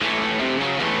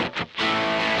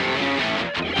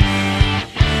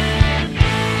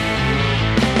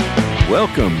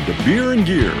Welcome to Beer and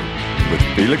Gear with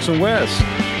Felix and Wes.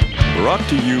 Brought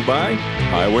to you by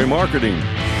Highway Marketing.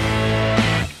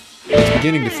 It's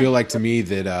beginning to feel like to me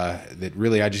that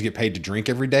really I just get paid to drink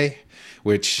every day,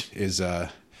 which is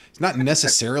it's not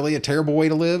necessarily a terrible way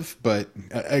to live, but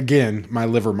again, my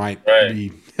liver might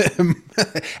be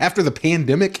after the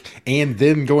pandemic and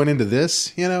then going into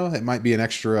this, it might be an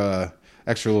extra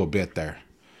little bit there.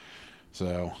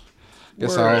 So,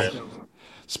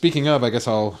 speaking of, I guess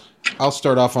I'll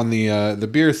start off on the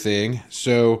beer thing.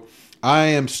 So, I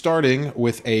am starting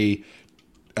with a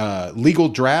legal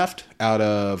draft out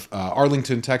of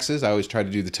Arlington, Texas. I always try to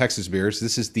do the Texas beers.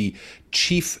 This is the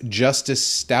Chief Justice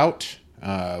Stout,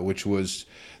 which was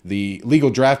the legal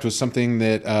draft was something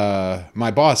that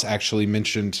my boss actually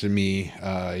mentioned to me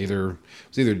either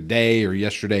today or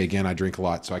yesterday. Again, I drink a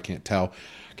lot, so I can't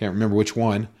remember which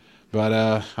one. But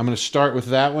I'm going to start with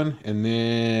that one, and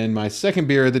then my second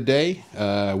beer of the day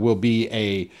will be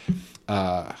a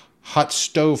hot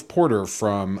stove porter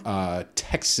from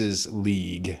Texas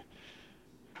League,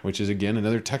 which is again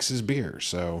another Texas beer.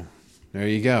 So there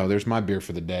you go. There's my beer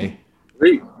for the day.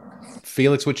 Great.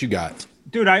 Felix, what you got?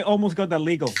 Dude, I almost got the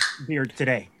legal beer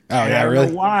today. Oh, and yeah, I don't really?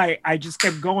 know why. I just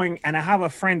kept going, and I have a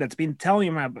friend that's been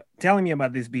telling me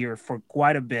about this beer for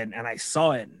quite a bit, and I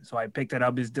saw it, so I picked it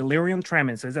up. It's Delirium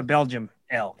Tremens. So it's a Belgium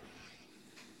ale.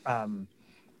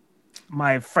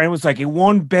 My friend was like, it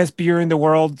won best beer in the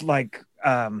world like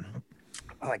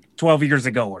 12 years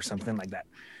ago or something like that.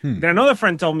 Then another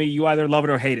friend told me, you either love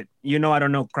it or hate it. I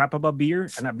don't know crap about beer,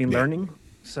 and I've been learning.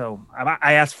 So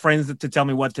I asked friends to tell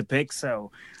me what to pick. So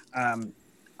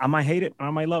I might hate it or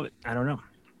I might love it. I don't know.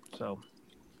 So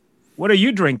what are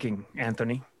you drinking,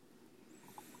 Anthony?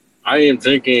 I am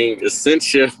drinking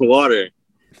Essentia water.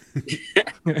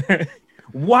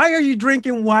 Why are you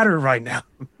drinking water right now?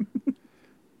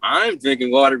 I'm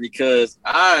drinking water because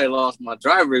I lost my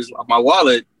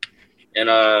wallet,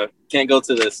 and can't go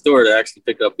to the store to actually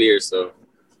pick up beer. So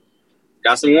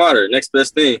got some water. Next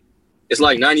best thing. It's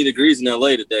like 90 degrees in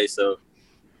LA today, so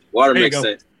water makes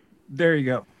sense. There you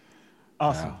go.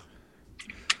 Awesome.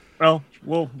 Wow.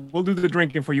 Well, we'll do the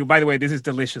drinking for you. By the way, this is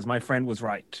delicious. My friend was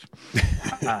right.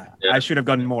 I should have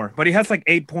gotten more, but it has like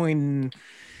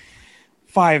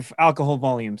 8.5 alcohol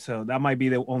volume, so that might be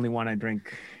the only one I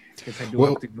drink because I do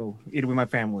have to go eat with my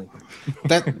family.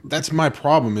 That's my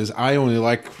problem is I only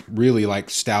really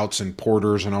like stouts and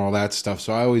porters and all that stuff.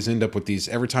 So I always end up with these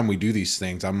every time we do these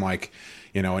things. I'm like,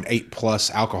 an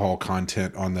 8+ alcohol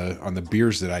content on the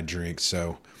beers that I drink.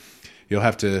 So you'll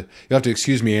have to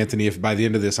excuse me, Anthony, if by the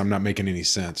end of this I'm not making any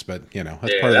sense. But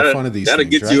that's part of the fun of these. That'll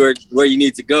things, get you where you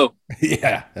need to go.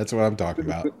 Yeah, that's what I'm talking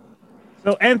about.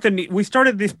 So Anthony, we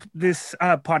started this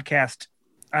podcast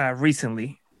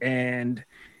recently, and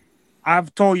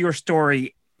I've told your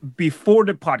story before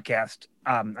the podcast.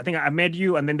 I think I met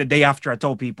you, and then the day after I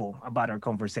told people about our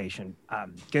conversation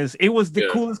because it was the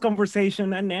coolest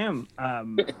conversation at NAMM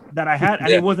that I had,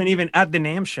 and it wasn't even at the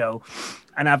NAMM show.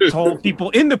 And I've told people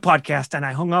in the podcast, and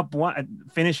I hung up,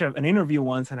 finished an interview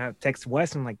once, and I text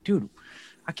Wes, and I'm like, dude,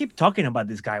 I keep talking about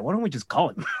this guy. Why don't we just call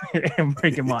him and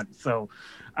bring him on? So,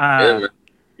 I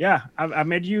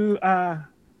met you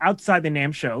outside the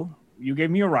NAMM show. You gave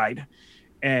me a ride,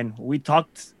 and we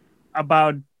talked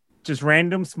about just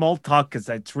random small talk because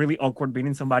it's really awkward being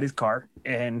in somebody's car.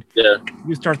 And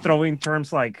you start throwing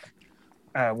terms like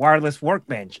wireless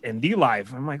workbench and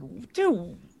D-Live. I'm like,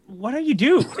 dude, what do you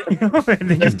do? And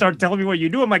then you start telling me what you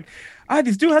do. I'm like,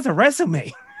 this dude has a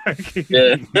resume.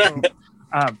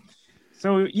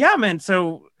 So yeah, man.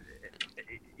 So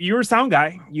you're a sound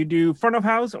guy. You do front of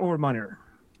house or monitor?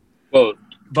 Both.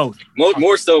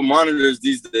 More so monitors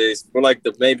these days. For like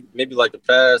maybe like the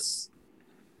past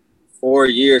 4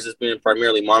 years, it's been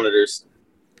primarily monitors.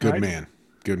 Good man.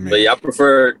 But yeah, I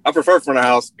prefer front of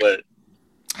house, but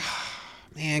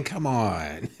man, come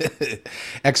on.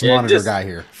 Ex-monitor guy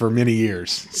here for many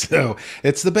years. So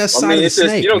it's the best side of the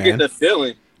snake, you don't man. get the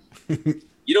feeling.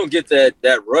 You don't get that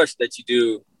rush that you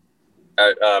do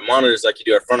at monitors like you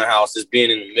do at front of house, just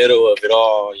being in the middle of it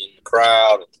all, in the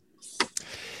crowd.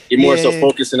 You're more so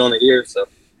focusing on the ear, so.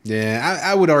 Yeah,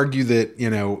 I would argue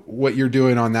that, what you're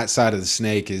doing on that side of the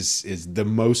snake is the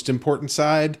most important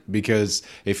side, because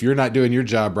if you're not doing your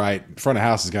job right, front of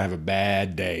house is going to have a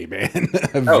bad day, man.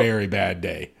 Very bad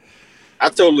day. I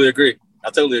totally agree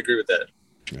with that.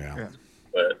 Yeah.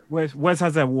 But Wes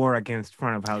has a war against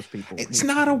front of house people. It's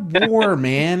not a war,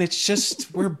 man. It's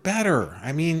just we're better.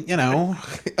 I mean,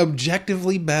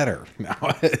 objectively better. No,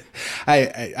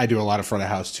 I do a lot of front of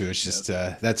house too. It's just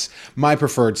that's my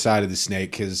preferred side of the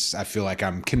snake because I feel like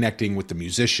I'm connecting with the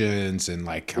musicians and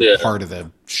like I'm part of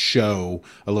the show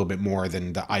a little bit more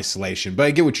than the isolation. But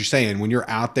I get what you're saying. When you're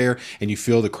out there and you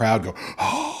feel the crowd go,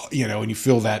 oh, and you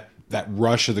feel that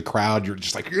rush of the crowd, you're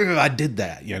just like, I did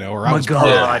that, or I was part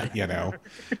of that,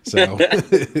 So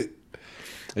it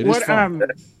is fun.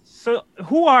 So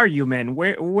who are you, man?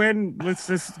 Let's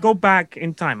just go back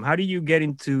in time. How do you get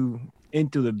into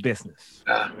the business?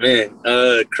 Man,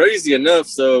 crazy enough.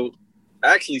 So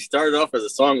I actually started off as a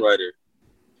songwriter.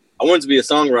 I wanted to be a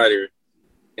songwriter.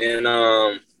 And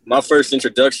my first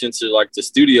introduction to like the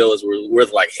studios were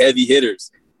with like heavy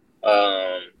hitters.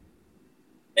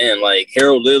 And like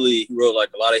Harold Lilly, he wrote like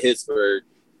a lot of hits for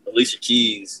Alicia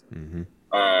Keys. Mm-hmm.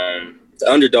 The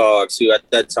Underdogs, who at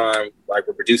that time like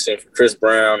were producing for Chris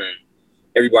Brown and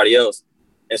everybody else.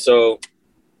 And so,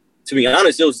 to be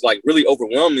honest, it was like really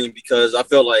overwhelming because I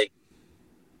felt like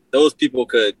those people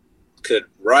could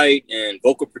write and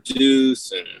vocal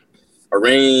produce and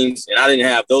arrange, and I didn't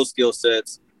have those skill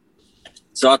sets.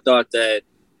 So I thought that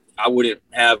I wouldn't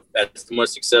have as much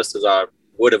success as I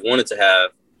would have wanted to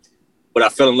have. But I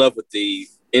fell in love with the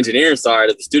engineering side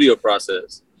of the studio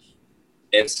process.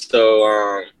 And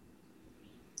so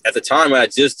at the time, I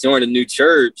had just joined a new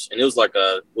church, and it was like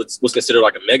what's considered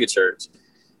like a mega church.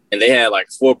 And they had like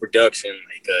full production.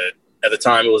 At the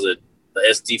time, it was the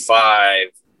SD5.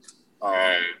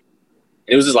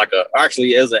 It was just like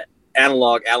it was an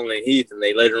analog Allen and Heath, and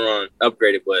they later on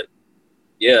upgraded. But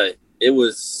yeah, it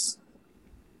was,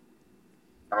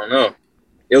 I don't know.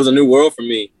 It was a new world for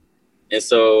me. And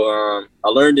so I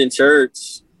learned in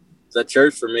church. I was at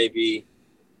church for maybe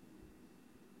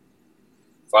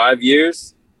 5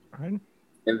 years. Right.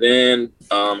 And then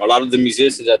a lot of the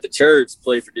musicians at the church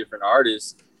played for different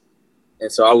artists.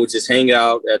 And so I would just hang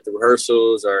out at the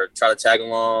rehearsals or try to tag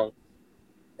along.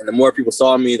 And the more people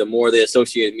saw me, the more they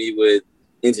associated me with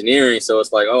engineering. So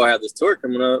it's like, oh, I have this tour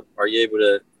coming up. Are you able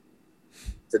to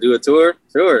do a tour?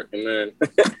 Sure. And then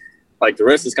like the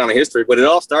rest is kind of history. But it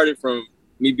all started from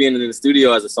me being in the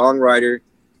studio as a songwriter,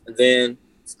 and then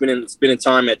spending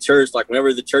time at church. Like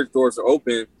whenever the church doors are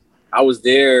open, I was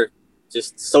there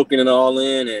just soaking it all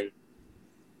in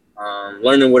and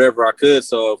learning whatever I could.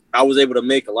 So I was able to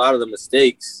make a lot of the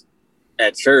mistakes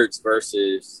at church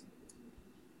versus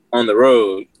on the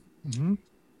road. Mm-hmm.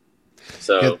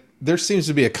 So there seems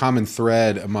to be a common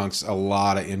thread amongst a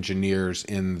lot of engineers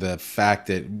in the fact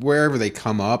that wherever they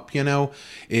come up,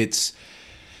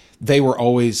 they were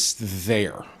always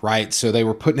there, right? So they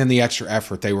were putting in the extra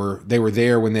effort. They were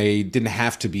there when they didn't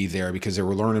have to be there because they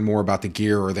were learning more about the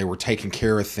gear, or they were taking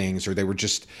care of things, or they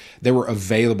were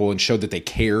available and showed that they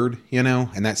cared,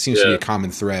 And that seems to be a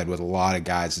common thread with a lot of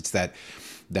guys. It's that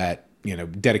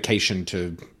dedication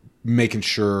to making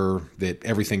sure that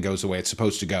everything goes the way it's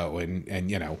supposed to go,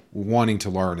 and wanting to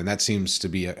learn. And that seems to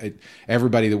be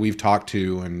everybody that we've talked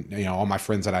to, and all my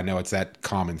friends that I know, it's that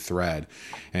common thread.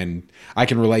 And I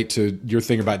can relate to your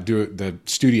thing about the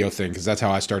studio thing, because that's how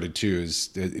I started too, is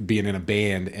being in a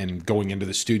band and going into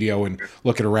the studio and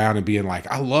looking around and being like,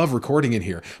 I love recording in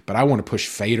here, but I want to push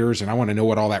faders and I want to know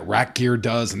what all that rack gear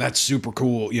does, and that's super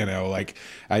cool. I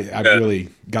really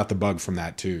got the bug from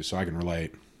that too, so I can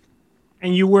relate.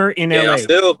 And you were in LA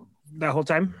that whole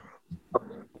time?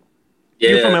 Yeah.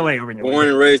 You're from LA over here. Born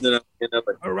and raised in LA.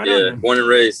 Oh, right yeah, on. Born and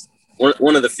raised.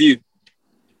 One of the few.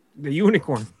 The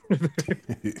unicorn. All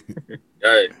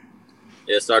right.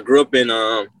 Yeah, so I grew up in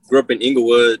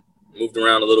Inglewood, moved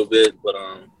around a little bit, but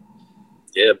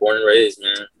yeah, born and raised,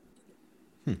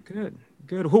 man.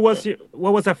 Good. What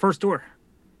was that first tour?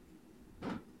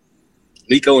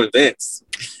 Nico and Vince.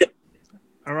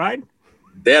 All right.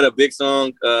 They had a big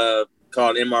song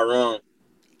called Am I Wrong?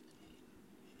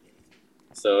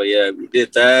 So yeah, we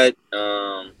did that.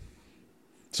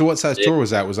 So what size tour was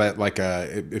that? Was that like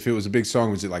if it was a big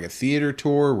song, was it like a theater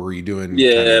tour? Were you doing?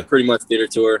 Yeah, pretty much theater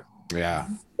tour. Yeah.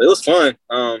 It was fun.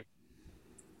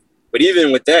 But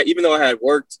even with that, even though I had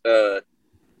worked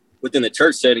within the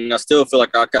church setting, I still feel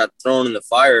like I got thrown in the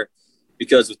fire,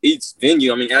 because with each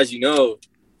venue, I mean, as you know,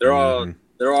 they're all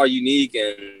unique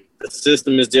and the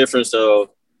system is different.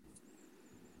 So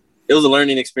it was a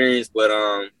learning experience, but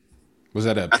was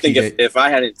that I think if I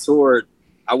hadn't toured,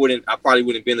 I probably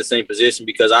wouldn't be in the same position,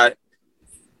 because I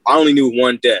only knew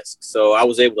one desk. So I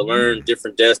was able to learn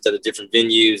different desks at the different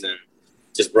venues, and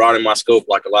just broadened my scope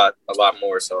like a lot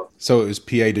more. So it was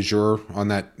PA de jour on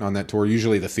that tour.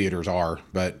 Usually the theaters are,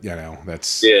 but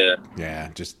that's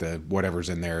just the whatever's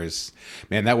in there is,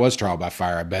 man, that was trial by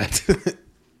fire, I bet.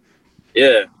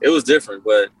 Yeah, it was different,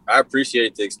 but I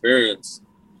appreciate the experience.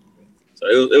 So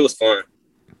it was fun.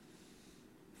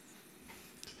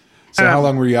 So how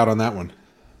long were you out on that one?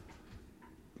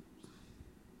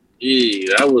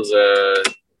 Yeah, that was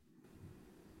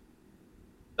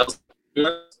 3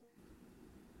 months.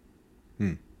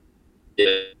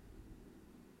 Yeah,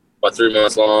 about 3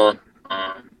 months long.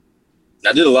 I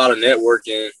did a lot of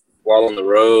networking while on the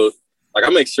road. Like, I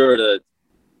make sure to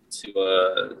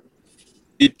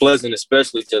be pleasant,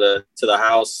 especially to the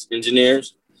house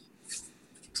engineers.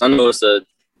 I know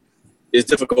it's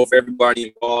difficult for everybody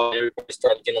involved. Everybody's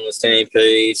trying to get on the same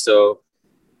page. So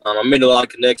I made a lot of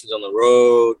connections on the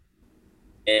road,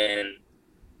 and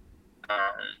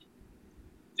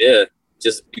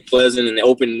just be pleasant and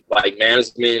open, like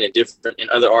management and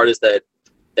other artists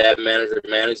that manager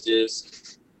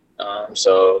manages.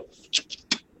 So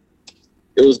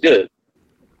it was good.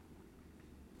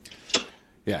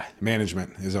 Yeah,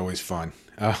 management is always fun.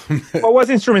 What was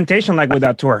instrumentation like with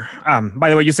that tour? By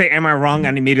the way, you say "Am I wrong?"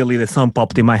 and immediately the song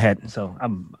popped in my head. So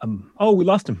oh, we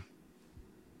lost him.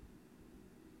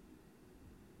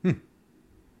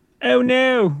 Oh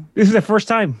no! This is the first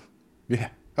time. Yeah.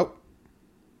 Oh,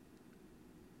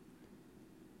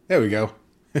 there we go.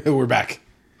 We're back.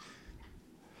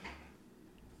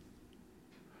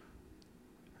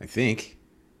 I think.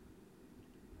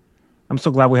 I'm so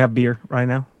glad we have beer right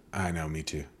now. I know, me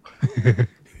too. I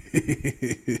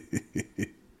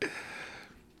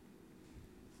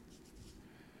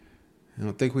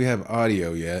don't think we have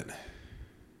audio yet.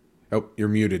 Oh, you're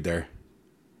muted there.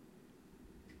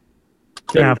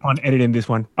 Gonna have fun editing this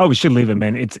one. Oh, we should leave it,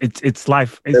 man. It's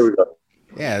live. There we go.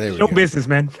 Yeah, there we go. Show business,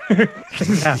 man. Yeah,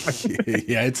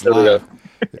 it's There we live. go.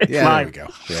 Yeah, live. there we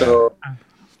go. Yeah. So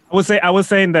I was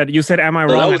saying that you said, "Am I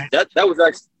wrong?" that was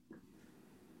actually.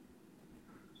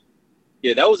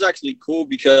 Yeah, that was actually cool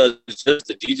because it's just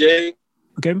the DJ.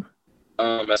 Okay.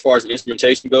 As far as the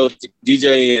instrumentation goes,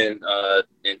 DJ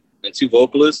and two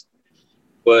vocalists,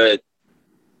 but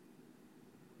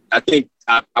I think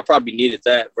I probably needed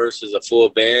that versus a full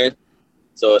band.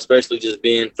 So especially just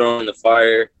being thrown in the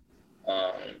fire,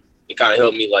 it kind of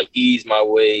helped me like ease my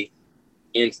way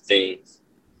into things.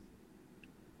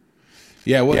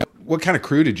 Yeah. What kind of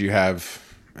crew did you have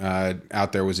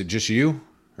out there? Was it just you,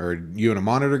 or you and a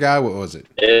monitor guy? What was it?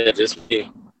 Yeah, just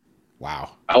me.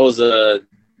 Wow. I was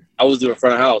doing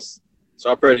front of house,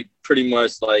 so I pretty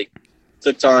much like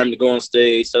took time to go on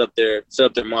stage, set up their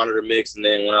monitor mix, and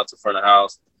then went out to front of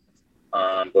house.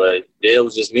 But yeah, it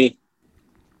was just me.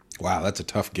 Wow, that's a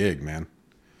tough gig, man.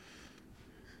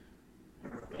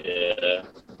 Yeah.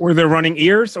 Were there running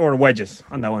ears or wedges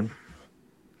on that one?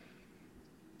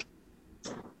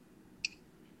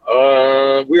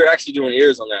 We were actually doing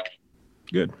ears on that one.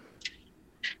 Good.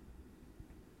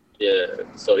 Yeah.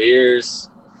 So ears.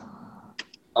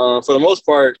 For the most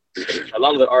part, a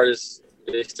lot of the artists,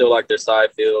 they still like their side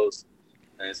fills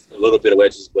and it's a little bit of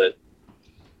wedges, but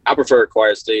I prefer a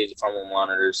quiet stage if I'm on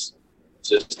monitors.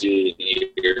 Just do it in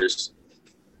ears,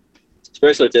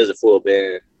 especially if there's a full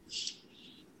band.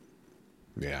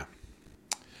 Yeah,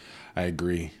 I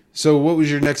agree. So what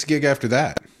was your next gig after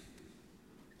that?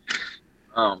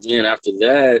 Man, after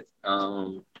that,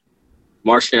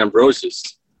 Marsha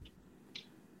Ambrosius.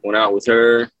 Went out with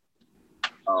her.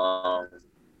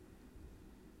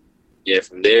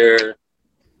 From there,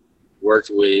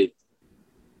 worked with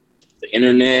the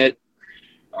internet,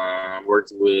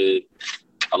 worked with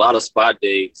a lot of spot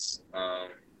dates.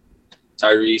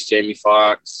 Tyrese, Jamie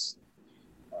Foxx,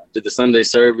 did the Sunday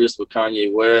service with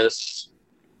Kanye West.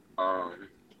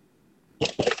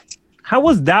 How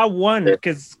was that one?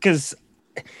 Because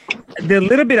the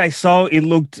little bit I saw, it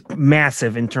looked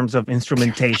massive in terms of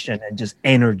instrumentation and just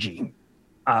energy.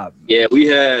 We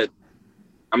had,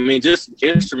 just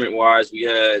instrument-wise, we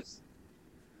had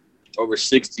over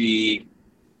 60,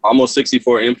 almost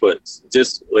 64 inputs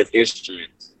just with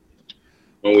instruments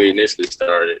when we initially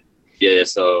started. Yeah,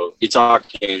 so you're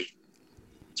talking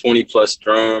 20-plus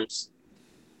drums,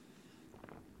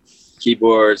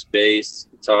 keyboards, bass,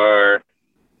 guitar.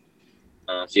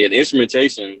 The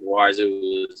instrumentation-wise,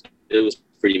 it was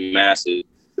pretty massive.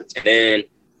 And then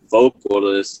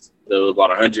vocalists, there was about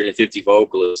 150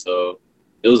 vocalists, so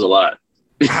it was a lot.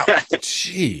 Wow,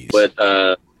 jeez. But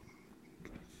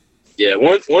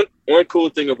one cool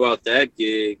thing about that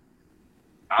gig,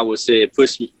 I would say it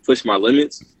pushed my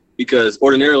limits, because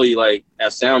ordinarily, like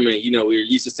as soundmen, we're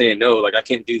used to saying no, like I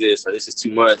can't do this or this is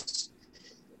too much.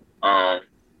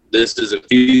 this isn't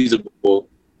feasible.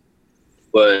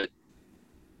 But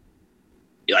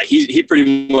like he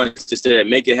pretty much just said,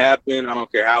 make it happen. I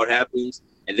don't care how it happens.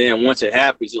 And then once it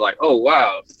happens, you're like, oh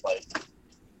wow, like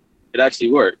it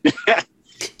actually worked.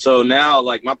 So now,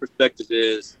 like, my perspective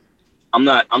is, I'm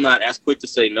not as quick to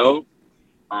say no.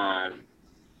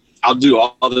 I'll do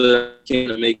all that I can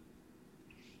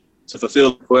to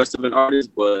fulfill the request of an artist,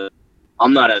 but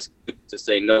I'm not as quick to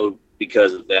say no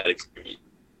because of that experience.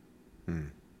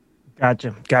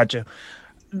 Gotcha.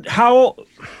 How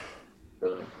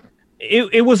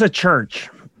it was a church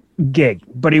gig,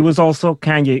 but it was also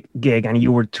Kanye gig, and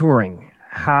you were touring.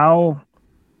 How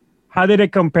did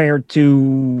it compare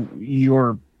to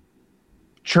your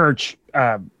church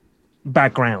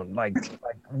background? Like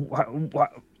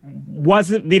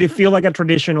did it feel like a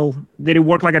traditional? Did it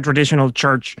work like a traditional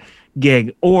church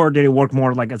gig, or did it work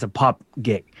more like as a pop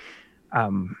gig?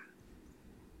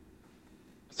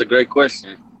 It's a great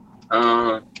question.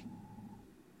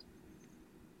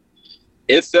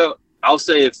 I'll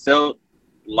say it felt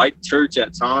like church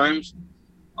at times.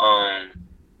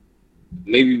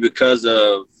 Maybe because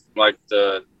of like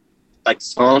the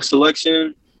song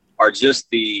selection, or just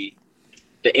the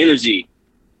energy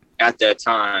at that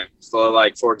time. So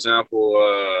like for example,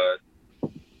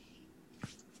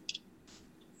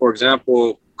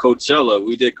 Coachella.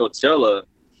 We did Coachella.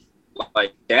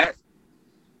 Like that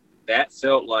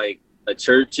felt like a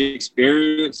church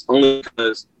experience, only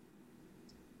because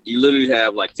you literally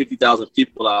have like 50,000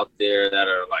 people out there that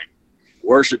are like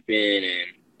worshiping, and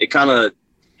it kind of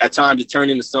at times it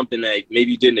turned into something that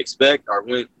maybe you didn't expect, or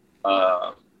went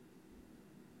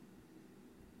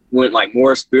like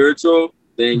more spiritual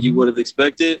than you would have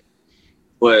expected.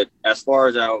 But as far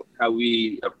as how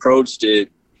we approached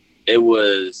it, it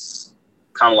was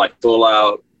kind of like full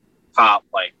out pop,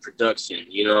 like production,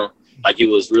 you know, like it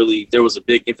was really, there was a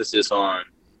big emphasis on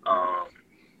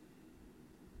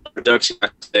production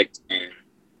aspect, and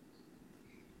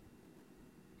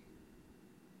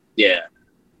yeah.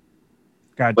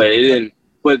 Gotcha. But it didn't.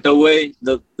 But the way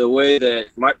that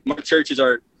my churches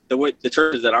are, the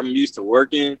churches that I'm used to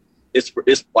working, it's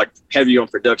like heavy on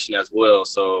production as well.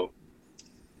 So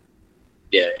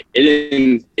yeah,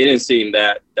 it didn't seem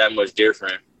that much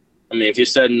different. I mean, if you're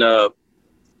setting up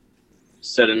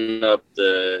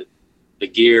the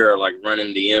gear or like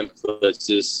running the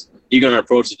inputs, you're gonna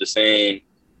approach it the same.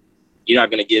 You're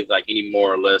not gonna give like any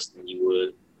more or less than you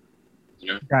would,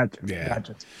 you know. Gotcha. Yeah.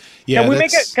 Gotcha. Yeah,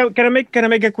 Can I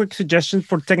make a quick suggestion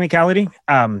for technicality?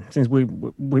 Since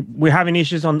we're having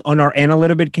issues on our end a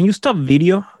little bit, can you stop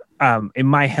video? It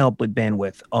might help with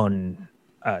bandwidth on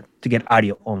to get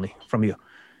audio only from you.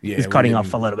 Yeah, it's cutting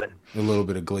off a little bit. A little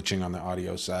bit of glitching on the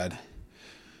audio side.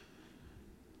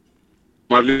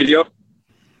 My video.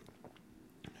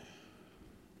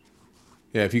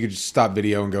 Yeah, if you could just stop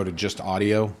video and go to just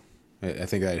audio, I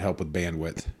think that'd help with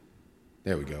bandwidth.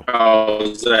 There we go.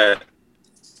 How's that?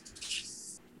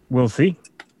 We'll see,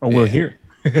 or we'll hear.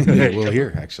 Yeah, we'll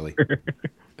hear actually.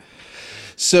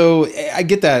 So I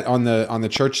get that on the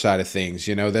church side of things.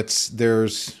 You know,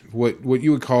 there's what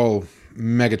you would call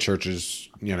mega churches.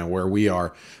 You know, where we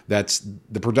are, that's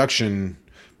the production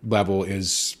level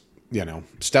is, you know,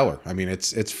 stellar. I mean,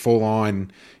 it's full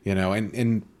on, you know,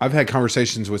 and I've had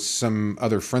conversations with some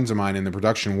other friends of mine in the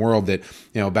production world that,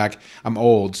 you know, I'm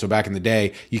old, so back in the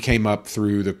day, you came up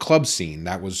through the club scene.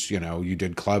 That was, you know, you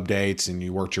did club dates and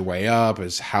you worked your way up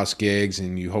as house gigs,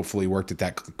 and you hopefully worked at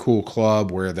that cool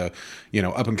club where the, you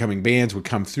know, up and coming bands would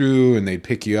come through and they'd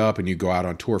pick you up and you go out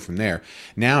on tour from there.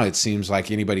 Now it seems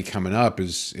like anybody coming up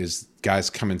is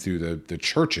guys coming through the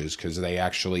churches, because they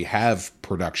actually have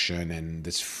production and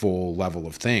this full level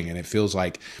of thing. And it feels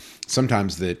like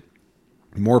sometimes that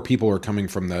more people are coming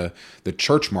from the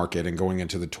church market and going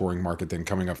into the touring market than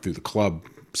coming up through the club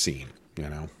scene, you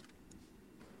know?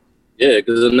 Yeah,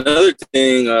 because another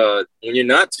thing, when you're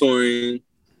not touring,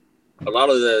 a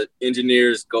lot of the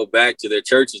engineers go back to their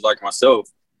churches like myself,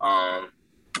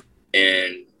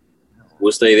 and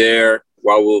we'll stay there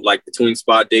while we'll like between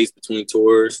spot dates, between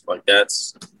tours. Like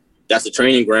that's the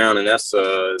training ground, and that's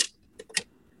your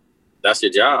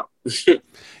job.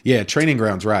 Yeah, training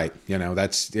ground's right. You know,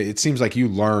 it seems like you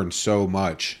learn so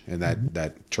much in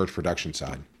that church production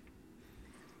side.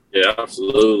 Yeah,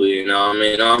 absolutely. You know, I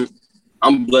mean,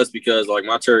 I'm blessed because like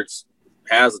my church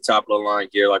has the top of the line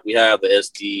gear. Like we have the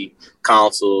SD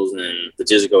consoles and the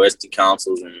Jizico SD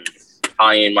consoles and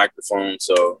high-end microphones.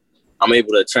 So I'm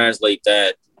able to translate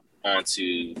that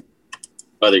onto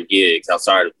other gigs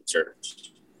outside of the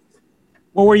church.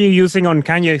 What were you using on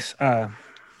Kanye's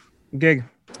gig?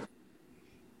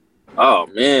 Oh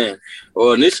man.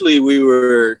 Well, initially we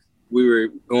were we were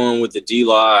going with the D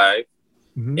Live,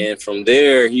 and from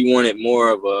there he wanted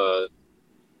more of a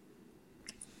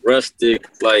rustic,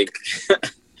 like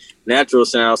natural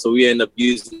sound. So we ended up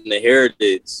using the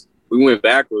Heritage. We went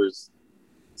backwards.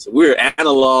 So we were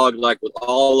analog, like with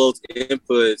all those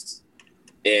inputs,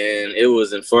 and it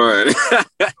wasn't fun.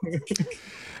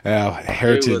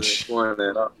 Heritage. It wasn't fun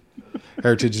at all.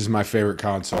 Heritage is my favorite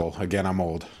console. Again, I'm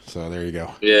old, so there you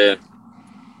go. Yeah.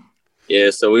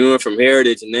 So we went from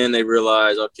Heritage, and then they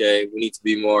realized, okay, we need to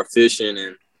be more efficient,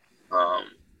 and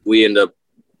we ended up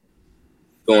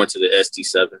going to the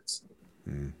ST7s.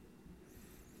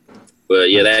 But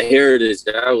yeah, that Heritage,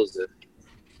 that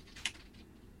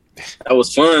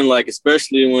was fun. Like,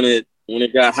 especially when it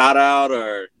got hot out,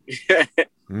 or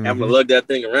having to lug that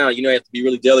thing around. You have to be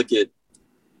really delicate.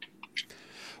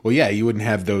 Well, yeah, you wouldn't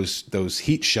have those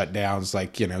heat shutdowns.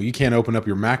 Like, you can't open up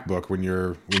your MacBook when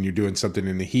you're doing something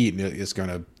in the heat and it's going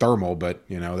to thermal. But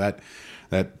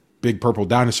that big purple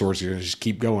dinosaur is going to just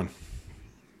keep going.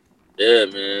 Yeah,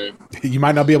 man. You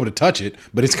might not be able to touch it,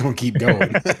 but it's going to keep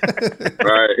going.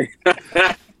 Right.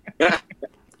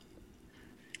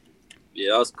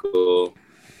 Yeah, that's cool.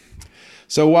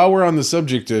 So while we're on the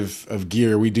subject of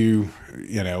gear, we do,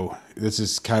 this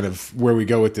is kind of where we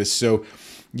go with this. So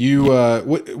you,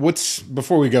 what's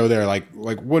before we go there, like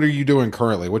what are you doing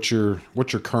currently? What's your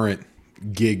current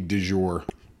gig du jour?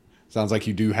 Sounds like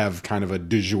you do have kind of a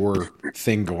du jour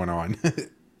thing going on.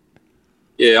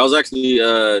 Yeah, I was actually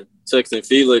texting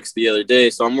Felix the other day.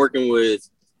 So I'm working with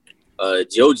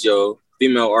JoJo,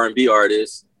 female R&B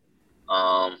artist.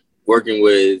 Working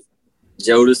with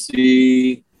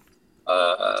Jodeci,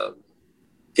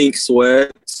 Pink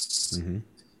Sweats,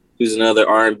 who's another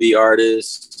R&B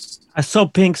artist. I saw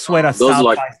Pink Sweat at South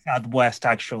by Southwest,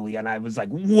 actually, and I was like,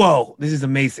 whoa, this is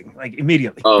amazing, like,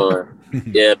 immediately. Oh,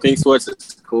 yeah, Pink Sweats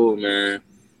is cool, man.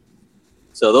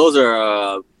 So those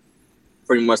are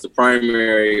pretty much the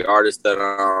primary artists that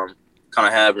kind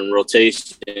of have in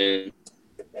rotation.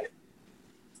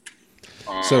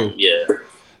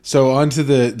 So on to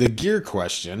the gear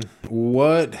question.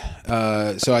 What?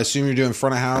 So I assume you're doing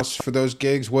front of house for those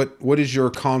gigs. What is your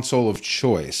console of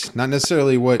choice? Not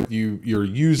necessarily what you're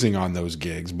using on those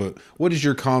gigs, but what is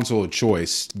your console of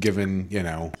choice given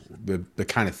the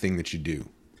kind of thing that you do?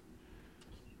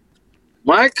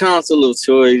 My console of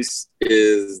choice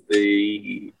is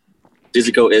the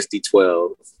Digico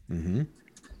SD12.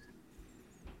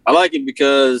 I like it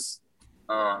because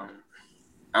I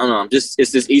don't know. It's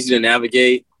just easy to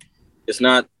navigate. It's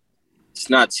not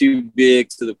too big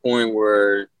to the point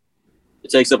where it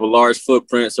takes up a large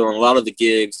footprint. So on a lot of the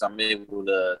gigs, I'm able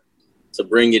to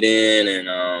bring it in, and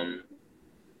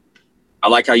I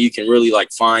like how you can really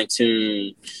like fine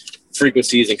tune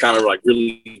frequencies and kind of like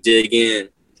really dig in,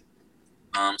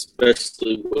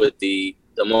 especially with the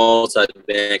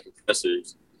multi-band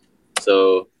compressors.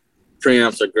 So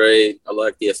preamps are great. I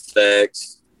like the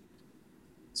effects.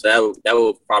 So that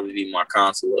will probably be my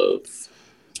console of.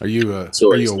 Are you a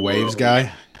Waves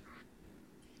guy?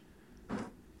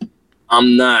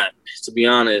 I'm not, to be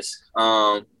honest.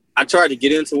 I tried to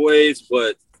get into Waves,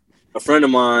 but a friend of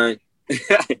mine,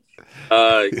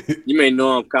 you may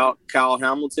know him, Kyle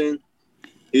Hamilton.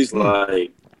 He's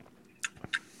like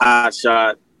hot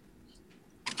shot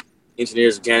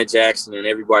engineers of Janet Jackson and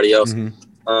everybody else.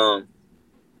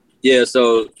 Yeah,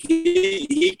 so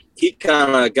he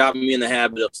kind of got me in the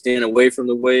habit of staying away from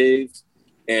the Waves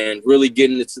and really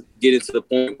getting to the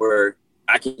point where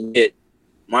I can get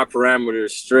my parameters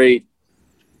straight.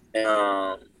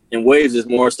 And Waves is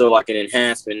more so like an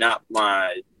enhancement, not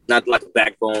like a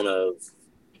backbone of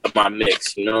my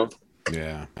mix,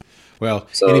 Yeah. Well,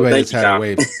 so anybody that's had a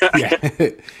Wave,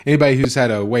 anybody who's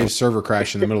had a Wave server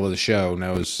crash in the middle of the show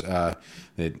knows that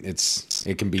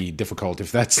it can be difficult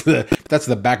if that's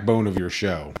the backbone of your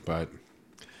show, but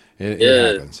it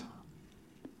happens.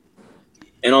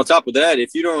 And on top of that,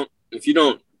 if you don't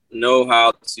know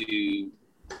how to,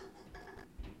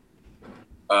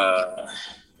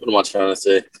 what am I trying to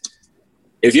say?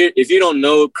 If you don't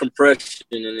know compression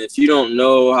and if you don't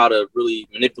know how to really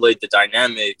manipulate the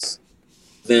dynamics,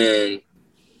 then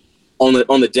on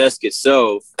the desk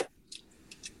itself,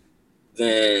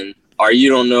 then or you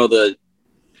don't know the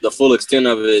full extent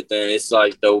of it, then it's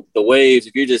like the Waves.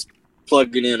 If you're just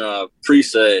plugging in a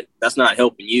preset, that's not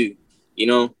helping you.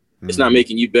 It's not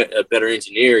making you a better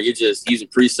engineer. You're just using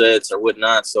presets or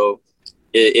whatnot. So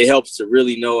it helps to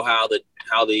really know how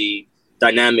the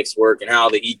dynamics work and how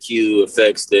the EQ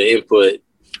affects the input.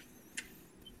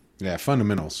 Yeah,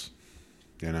 fundamentals.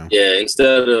 Yeah,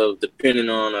 instead of depending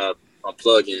on a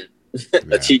plugin,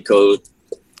 a cheat code.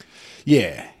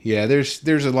 Yeah.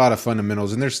 There's a lot of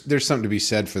fundamentals, and there's something to be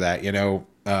said for that.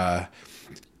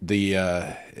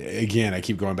 Again, I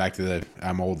keep going back to the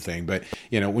I'm old thing, but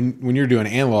when you're doing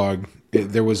analog,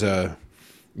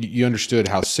 you understood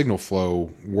how signal flow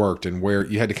worked, and where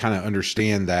you had to kind of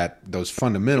understand those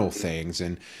fundamental things,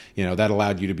 and that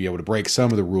allowed you to be able to break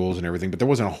some of the rules and everything. But there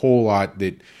wasn't a whole lot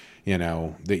that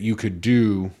you could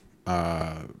do.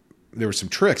 There were some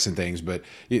tricks and things, but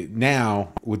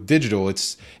now with digital,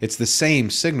 it's the same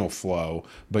signal flow,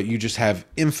 but you just have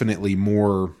infinitely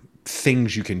more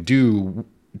things you can do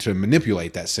to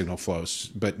manipulate that signal flows.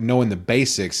 But knowing the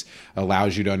basics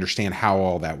allows you to understand how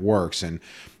all that works. And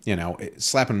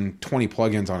slapping 20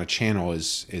 plugins on a channel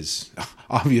is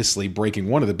obviously breaking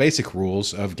one of the basic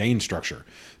rules of gain structure.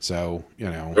 So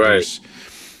there's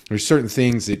certain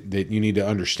things that you need to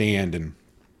understand, and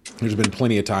there's been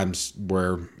plenty of times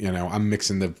where I'm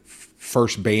mixing the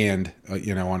first band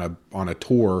on a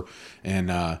tour, and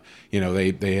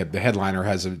the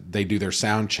headliner they do their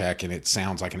sound check, and it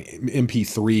sounds like an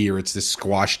MP3, or it's this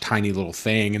squash tiny little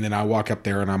thing, and then I walk up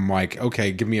there and I'm like,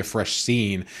 okay, give me a fresh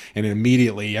scene, and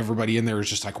immediately everybody in there is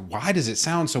just like, why does it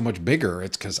sound so much bigger?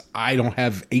 It's because I don't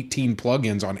have 18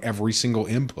 plugins on every single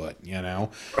input.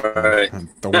 Right. I'm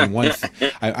throwing one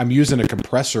I'm using a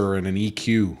compressor and an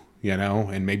EQ,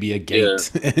 and maybe a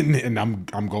gate, and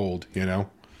I'm gold,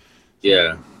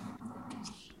 Yeah,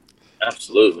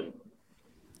 absolutely.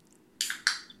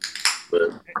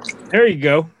 But There you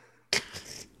go.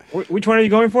 Which one are you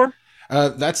going for?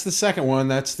 That's the second one.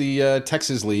 That's the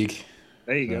Texas League.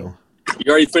 There you go.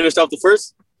 you already finished off the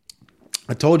first?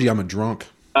 I told you I'm a drunk.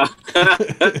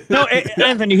 No,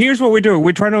 Anthony. Here's what we're doing.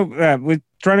 We're trying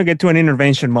to get to an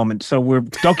intervention moment. So we're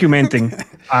documenting.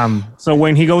 So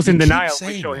when he goes in denial,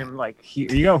 we show him like, here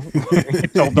you go.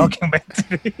 It's all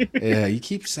documented. Yeah, you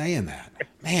keep saying that,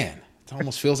 man. It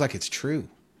almost feels like it's true.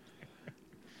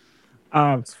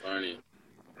 It's funny.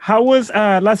 How was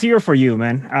last year for you,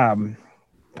 man?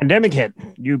 Pandemic hit.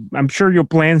 I'm sure your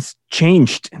plans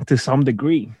changed to some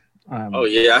degree. Oh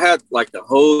yeah, I had like the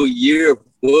whole year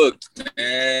booked,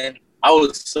 man. I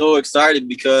was so excited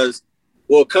because,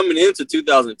 coming into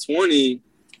 2020,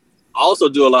 I also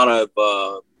do a lot of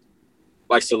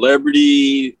like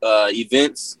celebrity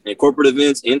events and corporate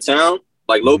events in town,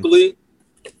 like locally.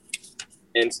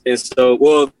 And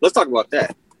so, let's talk about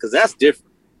that, because that's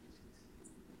different.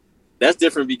 That's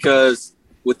different because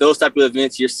with those type of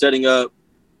events, you're setting up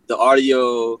the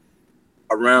audio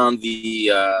around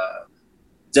the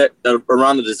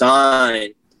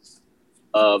design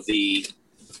of the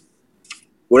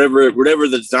whatever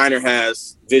the designer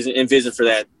has envisioned for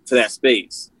that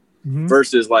space,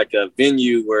 versus like a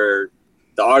venue where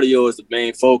the audio is the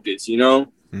main focus,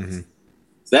 Mm-hmm.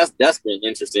 So that's been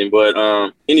interesting.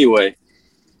 But anyway,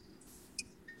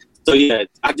 so yeah,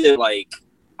 I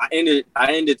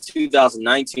ended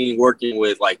 2019 working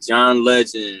with like John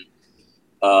Legend,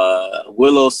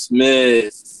 Willow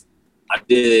Smith. I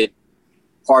did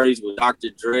parties with Dr.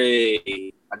 Dre.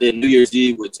 I did New Year's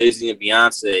Eve with Jay-Z and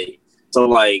Beyonce. So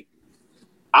like,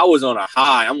 I was on a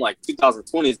high. I'm like,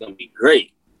 2020 is gonna be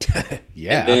great.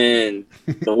 Yeah. And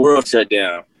then the world shut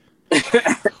down.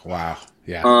 Wow.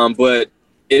 Yeah. But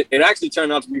it actually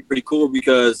turned out to be pretty cool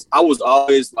because I was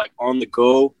always like on the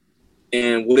go,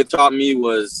 and what it taught me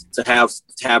was to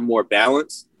have more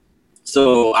balance.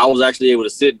 So I was actually able to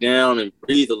sit down and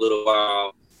breathe a little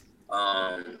while.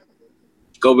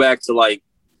 Go back to like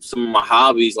some of my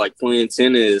hobbies, like playing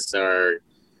tennis or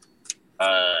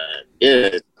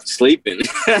sleeping,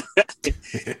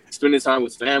 spending time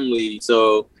with family.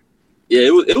 So yeah,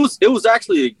 it was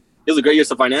actually a great year.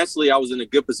 So financially, I was in a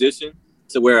good position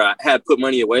to where I had put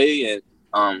money away,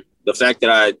 and the fact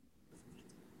that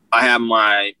I have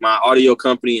my audio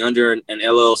company under an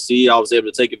LLC, I was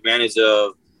able to take advantage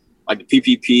of like the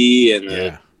PPP and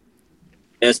the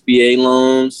SBA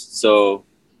loans. So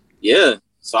yeah.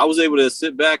 So I was able to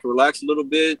sit back and relax a little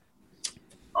bit,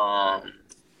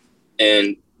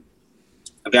 and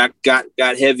I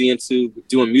got heavy into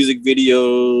doing music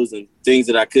videos and things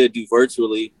that I could do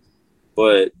virtually.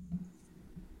 But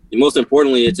most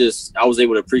importantly, I was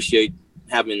able to appreciate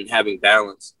having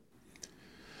balance.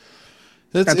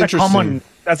 That's interesting.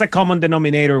 That's a common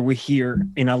denominator we hear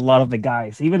in a lot of the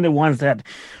guys, even the ones that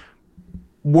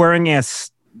weren't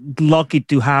as lucky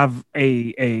to have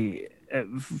a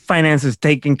finances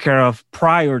taken care of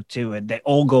prior to it. They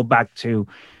all go back to,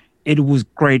 it was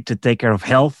great to take care of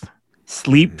health,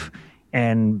 sleep,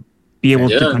 and be able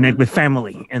to connect with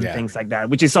family and things like that,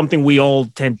 which is something we all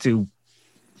tend to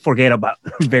forget about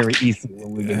very easily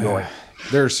when we get going.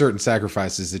 There are certain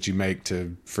sacrifices that you make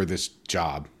for this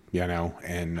job, you know,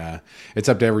 and it's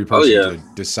up to every Oh, person yeah. to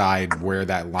decide where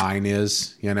that line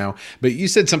is, you know. But you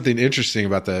said something interesting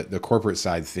about the corporate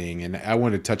side thing, and I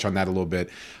want to touch on that a little bit.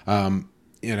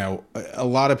 You know, a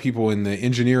lot of people in the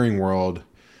engineering world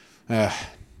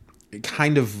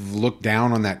kind of look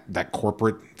down on that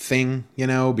corporate thing, you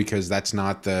know, because that's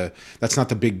not the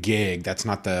big gig. That's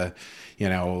not the, you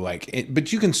know, like it,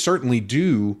 but you can certainly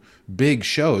do big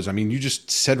shows. I mean, you just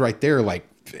said right there, like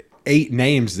 8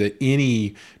 names that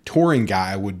any touring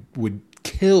guy would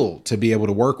kill to be able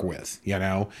to work with, you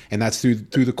know, and that's through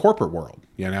the corporate world.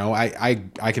 You know,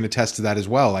 I can attest to that as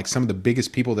well. Like some of the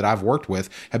biggest people that I've worked with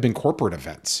have been corporate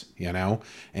events, you know,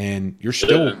 and you're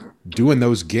still doing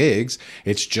those gigs.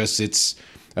 It's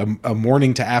a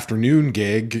morning to afternoon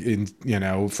gig, in, you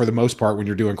know, for the most part when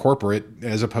you're doing corporate,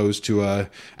 as opposed to a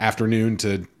afternoon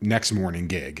to next morning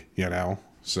gig, you know.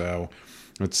 So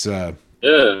it's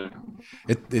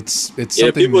it's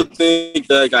something. People think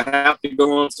that, like, I have to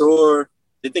go on tour.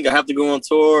 They think I have to go on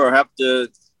tour or have to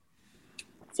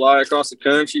fly across the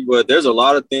country, but there's a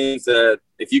lot of things that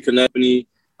if you connect me,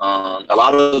 a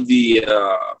lot of the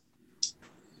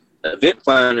event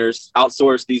planners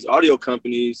outsource these audio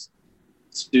companies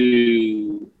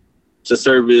to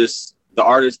service the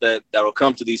artists that will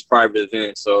come to these private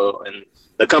events. So, and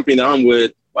the company that I'm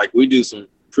with, like, we do some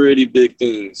pretty big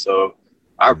things. So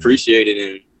I appreciate it,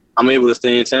 and I'm able to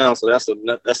stay in town. So that's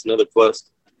another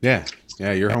plus. Yeah.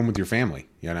 You're home with your family,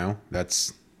 you know,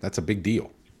 that's a big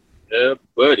deal. Yeah,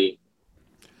 buddy.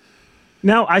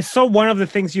 Now, I saw one of the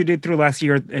things you did through last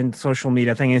year in social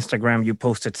media, I think Instagram, you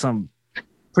posted some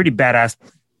pretty badass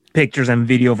pictures and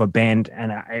video of a band.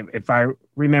 And if I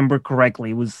remember correctly,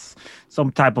 it was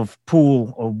some type of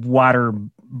pool or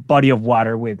body of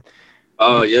water with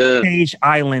stage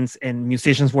islands, and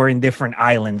musicians were in different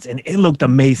islands. And it looked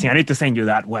amazing. I need to send you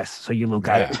that, Wes, so you look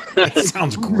at it. It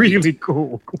sounds really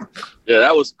cool. Yeah,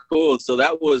 that was cool. So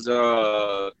that was,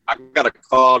 I got a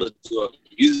call to do a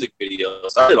music video.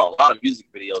 So I did a lot of music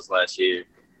videos last year.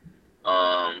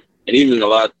 And even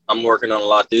I'm working on a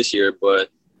lot this year, but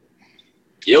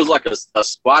it was like a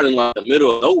spot in like the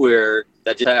middle of nowhere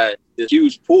that just had this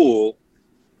huge pool.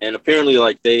 And apparently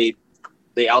like they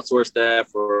outsourced that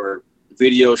for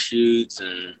video shoots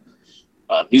and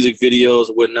music videos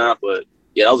and whatnot. But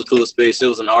yeah, that was a cool space. It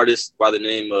was an artist by the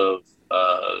name of,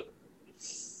 I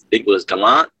think it was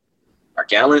Gallant or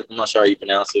Gallant. I'm not sure how you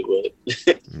pronounce it,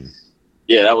 but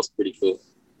yeah, that was pretty cool.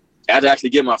 I had to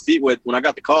actually get my feet wet. When I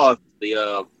got the call,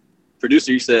 the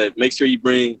producer, he said, make sure you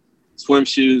bring swim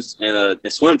shoes and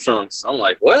swim trunks. I'm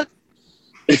like, what?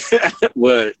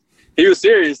 But he was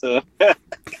serious, though.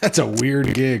 That's a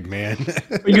weird gig, man.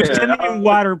 You're standing in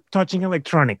water touching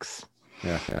electronics.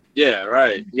 Yeah,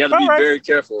 right. You have to be very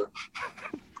careful.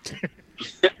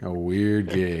 A weird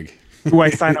gig. Do I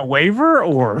sign a waiver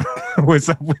or was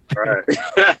that Right.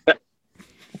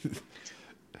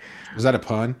 Was that a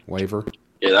pun? Waiver?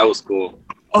 Yeah, that was cool.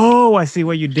 Oh, I see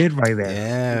what you did right there.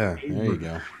 Yeah, there you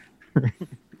go.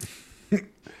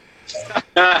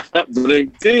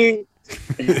 Bling, ding.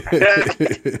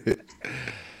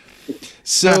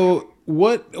 So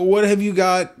what have you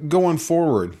got going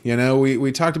forward? You know,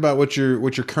 we talked about what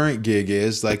your current gig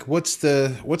is. Like, what's the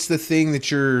thing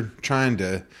that you're trying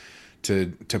to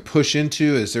push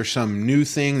into? Is there some new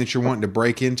thing that you're wanting to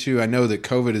break into? I know that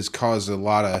COVID has caused a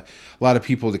lot of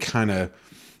people to kind of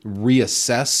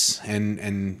reassess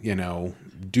and you know,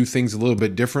 do things a little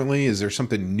bit differently. Is there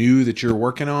something new that you're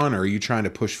working on, or are you trying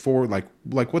to push forward? Like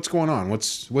what's going on?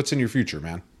 What's in your future,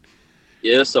 man?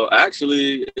 Yeah, so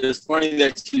actually, it's funny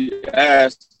that you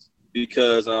asked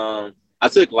because I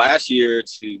took last year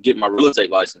to get my real estate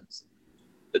license.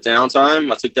 The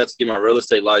downtime, I took that to get my real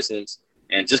estate license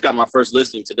and just got my first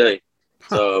listing today.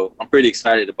 So I'm pretty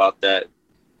excited about that.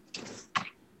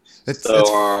 That's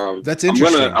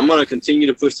interesting. I'm gonna continue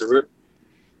to push the.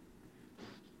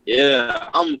 Yeah,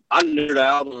 I nerd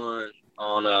out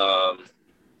on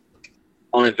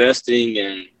investing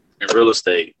in real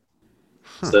estate.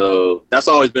 So that's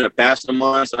always been a passion of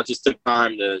mine. So I just took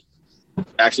time to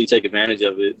actually take advantage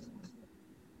of it.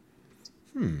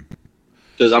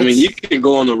 Because I mean, you can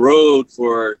go on the road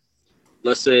for,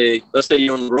 let's say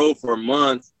you're on the road for a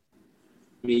month.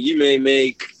 I mean, you may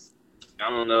make, I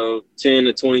don't know, 10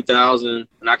 to 20,000,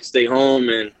 and I can stay home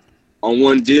and on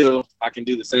one deal, I can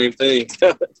do the same thing.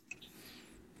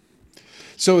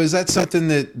 So is that something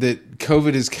that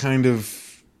COVID has kind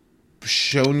of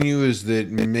shown you, is that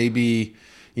maybe,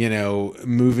 you know,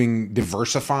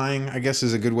 diversifying, I guess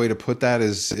is a good way to put that,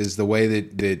 is the way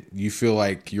that you feel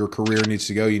like your career needs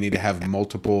to go? You need to have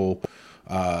multiple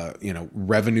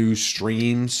revenue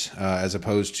streams as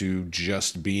opposed to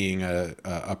just being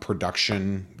a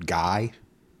production guy?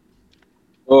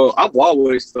 Well, I've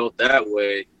always felt that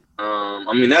way.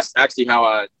 I mean, that's actually how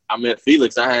I met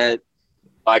Felix. I had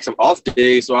like some off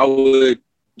days, so I would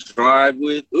drive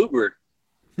with Uber.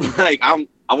 Like I've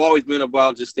always been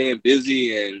about just staying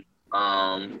busy and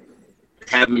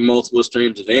having multiple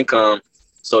streams of income.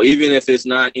 So even if it's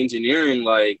not engineering,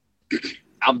 like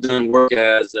I've done work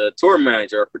as a tour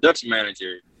manager or production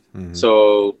manager. Mm-hmm.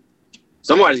 So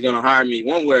somebody's going to hire me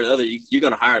one way or the other. You're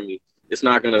going to hire me. It's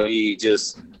not going to be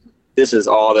just, this is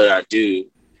all that I do.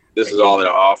 This is all that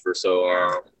I offer.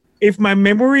 So if my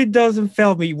memory doesn't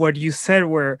fail me, what you said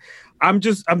where I'm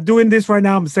doing this right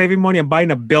now. I'm saving money. I'm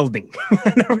buying a building.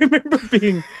 And I remember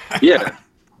being,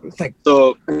 it's like,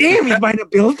 so damn, he's buying a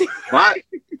building. My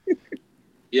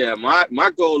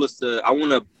goal is I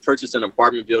want to purchase an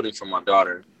apartment building for my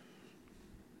daughter.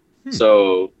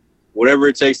 So whatever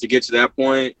it takes to get to that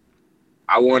point,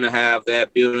 I want to have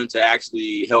that building to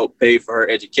actually help pay for her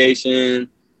education,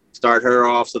 start her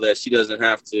off so that she doesn't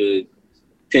have to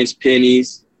pinch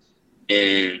pennies,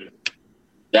 and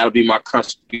that'll be my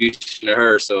contribution to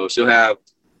her. So she'll have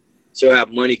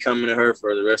money coming to her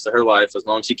for the rest of her life as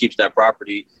long as she keeps that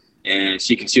property, and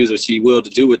she can choose what she will to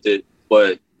do with it.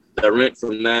 But the rent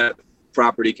from that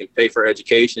property can pay for her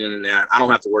education, and I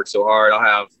don't have to work so hard. I'll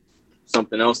have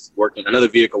something else working, another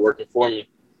vehicle working for me.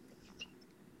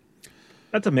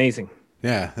 That's amazing.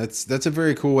 Yeah, that's a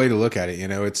very cool way to look at it. You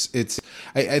know,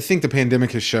 I think the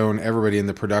pandemic has shown everybody in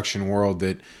the production world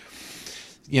that,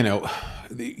 you know,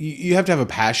 you have to have a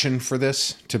passion for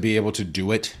this to be able to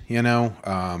do it, you know,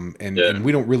 and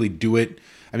we don't really do it.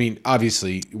 I mean,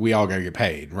 obviously we all got to get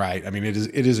paid, right? I mean, it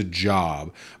is a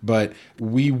job, but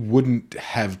we wouldn't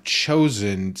have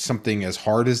chosen something as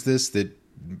hard as this that,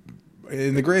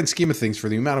 in the grand scheme of things, for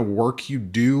the amount of work you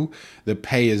do, the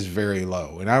pay is very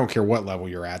low. And I don't care what level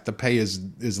you're at, the pay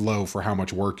is low for how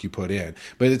much work you put in.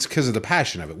 But it's because of the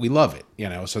passion of it. We love it, you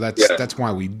know, so that's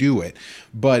why we do it.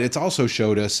 But it's also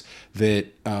showed us that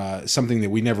something that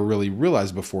we never really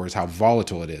realized before is how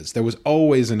volatile it is. There was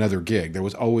always another gig. There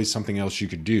was always something else you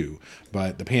could do.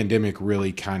 But the pandemic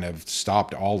really kind of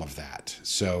stopped all of that.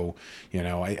 So, you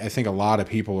know, I think a lot of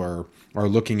people are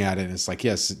looking at it and it's like,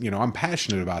 yes, you know, I'm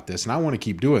passionate about this and I want to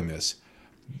keep doing this,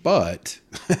 but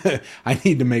I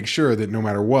need to make sure that no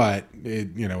matter what,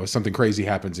 you know, if something crazy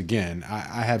happens again,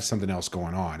 I have something else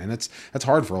going on. And that's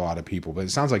hard for a lot of people, but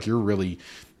it sounds like you're really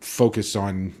focused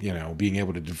on, you know, being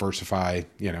able to diversify,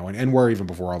 you know, and were even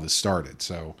before all this started.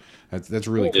 So that's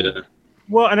really cool.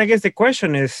 Well, and I guess the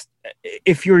question is,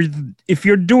 if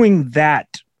you're doing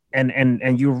that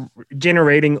and you're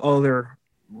generating other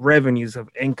revenues of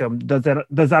income, does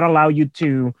that allow you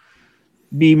to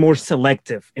be more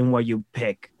selective in what you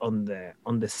pick on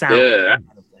the sound? Yeah,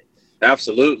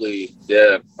 absolutely.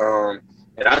 Yeah.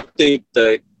 And I think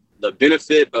the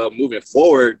benefit of moving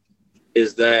forward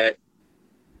is that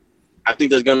I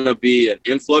think there's going to be an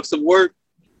influx of work.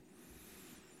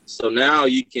 So now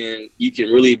you can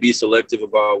really be selective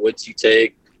about what you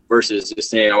take versus just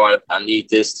saying, oh, I need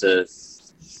this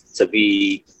to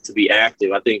be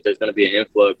active. I think there's going to be an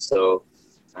influx. So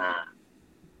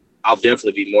I'll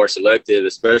definitely be more selective,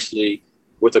 especially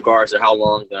with regards to how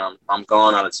long that I'm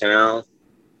gone out of town.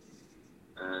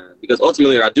 Because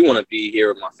ultimately I do want to be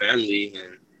here with my family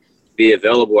and be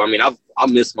available. I mean, I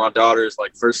miss my daughter's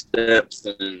like first steps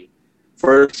and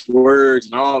first words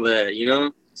and all that, you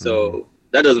know? So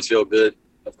that doesn't feel good,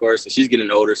 of course. And she's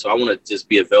getting older, so I want to just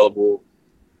be available.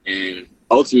 And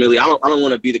ultimately, I don't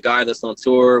want to be the guy that's on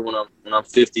tour when I'm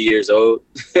 50 years old.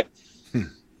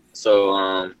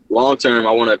 So long term,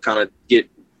 I want to kind of get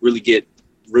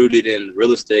rooted in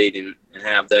real estate and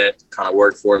have that kind of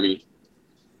work for me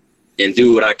and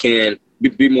do what I can.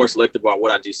 Be more selective about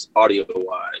what I do audio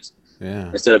wise,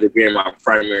 instead of it being my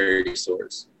primary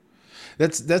source.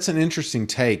 That's an interesting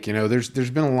take. You know, there's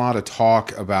been a lot of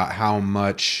talk about how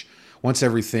much once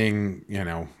everything, you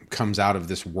know, comes out of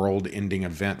this world-ending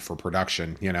event for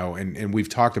production, you know, and we've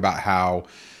talked about how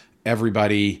there's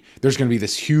going to be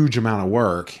this huge amount of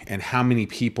work and how many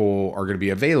people are going to be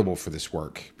available for this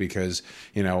work because,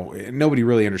 you know, nobody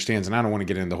really understands. And I don't want to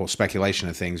get into the whole speculation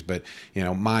of things, but, you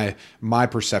know, my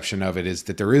perception of it is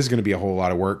that there is going to be a whole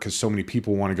lot of work because so many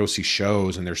people want to go see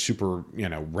shows and they're super, you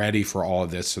know, ready for all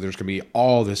of this. So there's going to be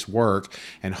all this work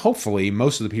and hopefully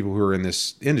most of the people who are in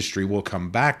this industry will come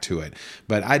back to it.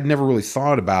 But I'd never really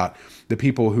thought about the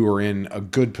people who are in a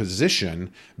good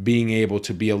position being able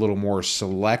to be a little more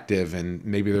selective effective, and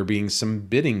maybe there being some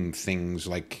bidding things,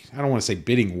 like, I don't want to say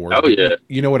bidding war. Oh, yeah.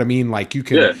 You know what I mean? Like, you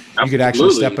could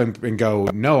actually step in and go,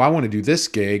 no, I want to do this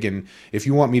gig, and if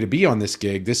you want me to be on this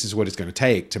gig, this is what it's going to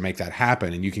take to make that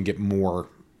happen, and you can get more,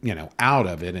 out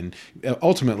of it, and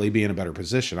ultimately be in a better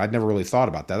position. I'd never really thought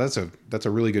about that. That's a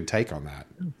really good take on that.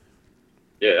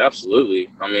 Yeah, absolutely.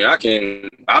 I mean,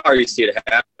 I already see it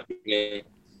happening.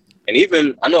 And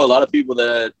even, I know a lot of people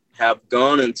that have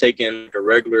gone and taken a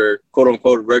regular, quote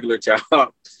unquote, regular job.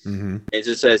 Mm-hmm. And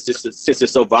just says, since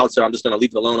it's so volatile, I'm just going to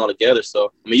leave it alone altogether.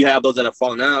 So, I mean, you have those that have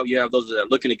fallen out. You have those that are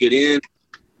looking to get in.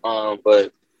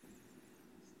 But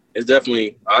it's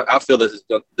definitely, I feel there's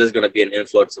going to be an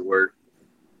influx of work.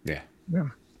 Yeah,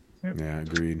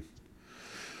 agreed.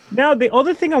 Now, the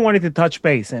other thing I wanted to touch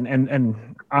base and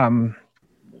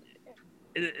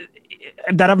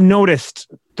that I've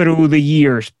noticed through the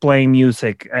years playing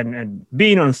music and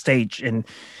being on stage, and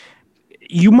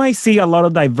you might see a lot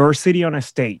of diversity on a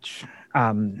stage.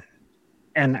 And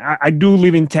I do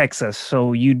live in Texas,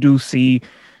 so you do see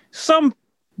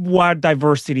somewhat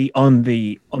diversity on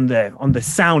the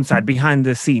sound side, behind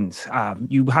the scenes.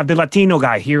 You have the Latino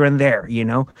guy here and there,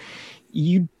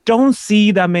 You don't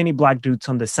see that many black dudes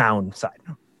on the sound side,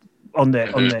 on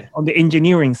the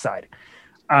engineering side.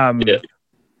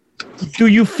 Do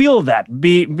you feel that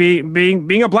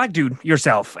being a black dude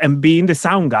yourself and being the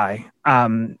sound guy?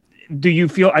 Do you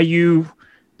feel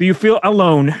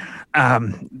alone,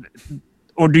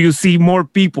 or do you see more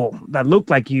people that look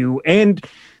like you? And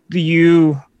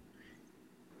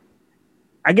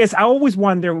I guess I always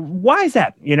wonder, why is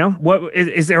that? What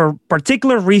is there a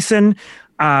particular reason,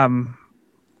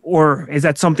 or is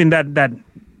that something that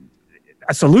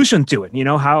a solution to it?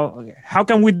 How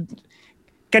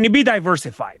can it be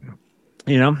diversified?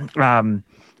 And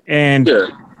yeah.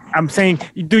 I'm saying,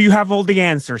 do you have all the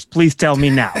answers? Please tell me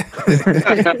now.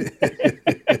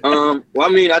 Well, I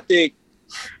mean, I think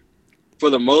for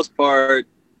the most part,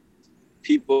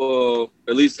 people,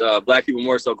 at least black people,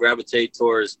 more so gravitate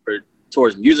towards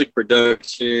music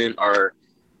production or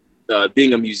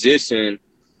being a musician,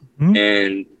 mm-hmm.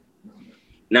 and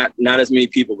not as many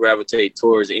people gravitate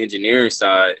towards the engineering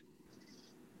side.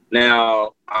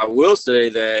 Now, I will say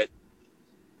that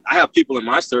I have people in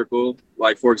my circle,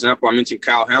 like, for example, I mentioned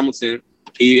Kyle Hamilton.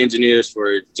 He engineers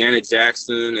for Janet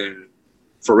Jackson and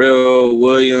Pharrell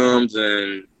Williams,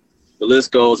 and the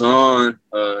list goes on.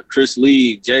 Chris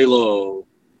Lee, J-Lo,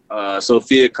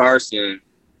 Sophia Carson,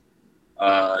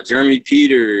 Jeremy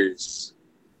Peters.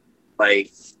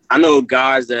 Like, I know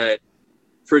guys that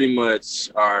pretty much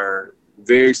are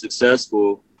very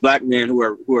successful, black men who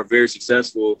are very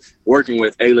successful working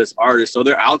with A-list artists. So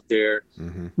they're out there.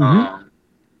 Mm-hmm.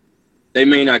 They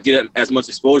may not get as much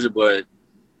exposure, but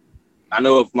I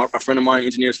know a friend of mine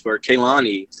engineers for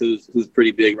Kehlani, who's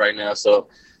pretty big right now. So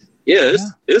yeah,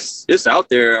 it's out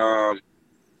there.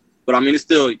 But I mean, it's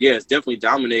still, it's definitely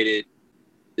dominated.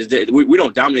 We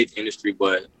don't dominate the industry,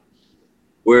 but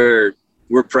we're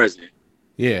present.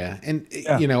 Yeah. And,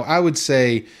 I would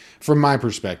say from my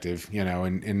perspective,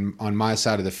 and on my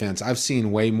side of the fence, I've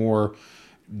seen way more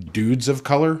dudes of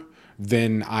color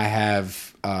than I have,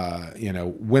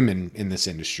 women in this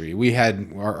industry. We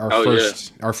had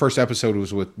our first episode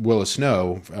was with Willa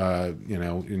Snow,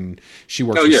 and she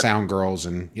works with Sound Girls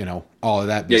and, all of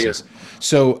that business. Yeah.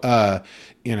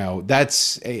 So,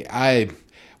 that's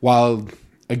while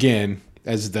again,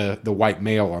 as the white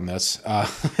male on this,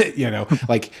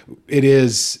 like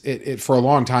it for a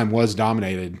long time was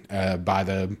dominated by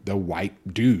the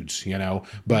white dudes,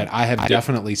 but I have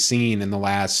definitely seen in the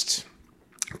last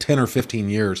 10 or 15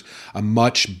 years a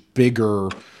much bigger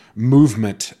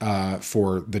movement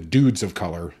for the dudes of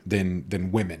color than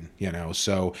women,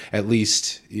 so at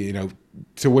least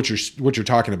to what you're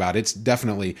talking about, it's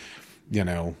definitely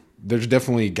there's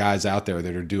definitely guys out there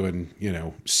that are doing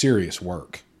serious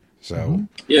work. So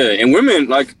yeah, and women,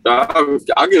 like,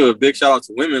 I'll give a big shout out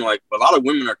to women. Like, a lot of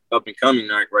women are up and coming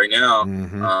right now,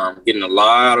 mm-hmm. Getting a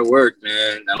lot of work,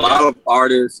 man. A lot of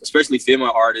artists, especially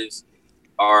female artists,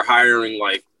 are hiring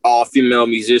like all female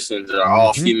musicians or mm-hmm.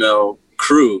 all female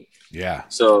crew. Yeah.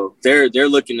 So they're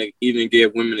looking to even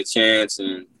give women a chance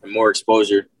and more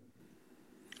exposure.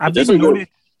 I've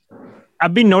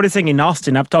been noticing in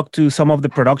Austin. I've talked to some of the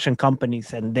production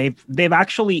companies, and they've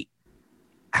actually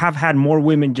have had more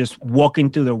women just walk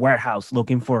into their warehouse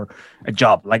looking for a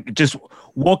job. Like, just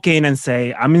walk in and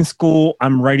say, I'm in school,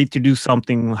 I'm ready to do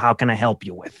something. How can I help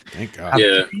you with? Thank God.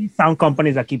 Sound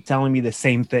companies that keep telling me the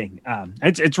same thing.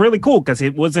 It's really cool because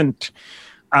it wasn't,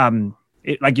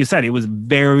 like you said, it was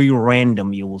very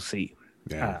random. You will see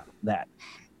that. Yeah.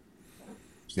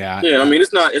 Yeah. I mean,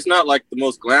 it's not like the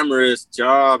most glamorous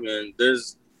job, and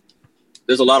there's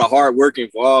there's a lot of hard work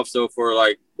involved. So for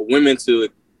like women to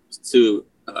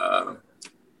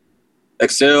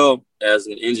excel as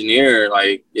an engineer,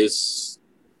 like it's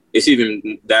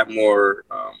even that more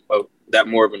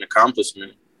of an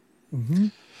accomplishment. Mm-hmm.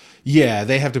 Yeah,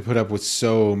 they have to put up with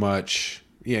so much,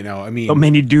 you know, I mean, So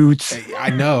many dudes.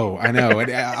 I know. And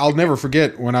I'll never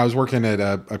forget when I was working at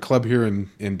a club here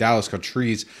in Dallas called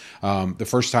Trees, the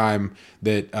first time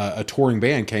that a touring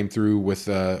band came through with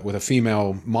a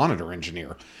female monitor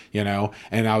engineer, you know,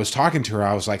 and I was talking to her.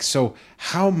 I was like, so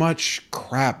how much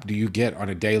crap do you get on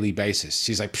a daily basis?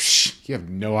 She's like, you have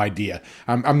no idea.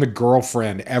 I'm the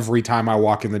girlfriend every time I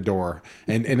walk in the door.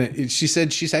 And she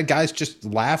said she's had guys just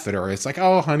laugh at her. It's like,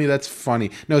 oh, honey, that's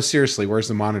funny. No, seriously, where's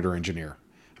the monitor engineer?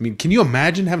 I mean, can you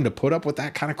imagine having to put up with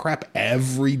that kind of crap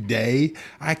every day?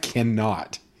 I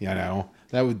cannot, you know.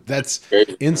 That's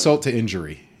insult to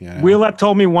injury. You know? Willa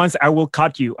told me once, I will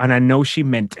cut you, and I know she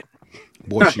meant it.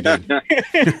 Boy, she did.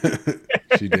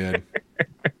 She did.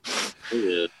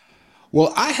 Yeah.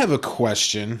 Well, I have a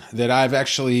question that I've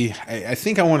actually, I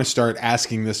think I want to start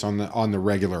asking this on the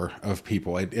regular of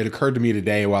people. It occurred to me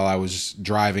today while I was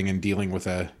driving and dealing with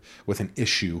an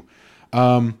issue.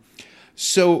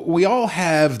 So we all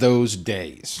have those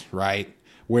days, right,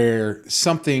 where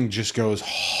something just goes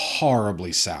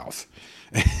horribly south.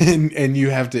 And you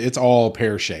have to, it's all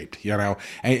pear-shaped, you know,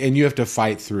 and you have to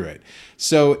fight through it.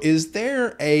 So is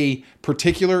there a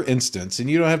particular instance, and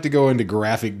you don't have to go into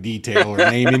graphic detail or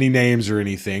name any names or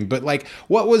anything, but like,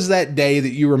 what was that day that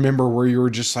you remember where you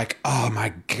were just like, oh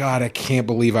my God, I can't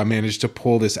believe I managed to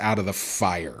pull this out of the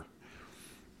fire?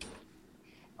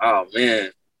 Oh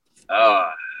man.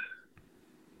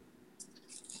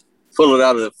 Pull it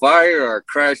out of the fire or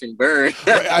crash and burn.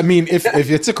 I mean, if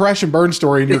it's a crash and burn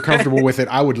story and you're comfortable with it,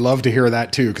 I would love to hear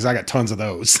that too, because I got tons of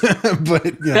those.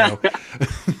 But you know,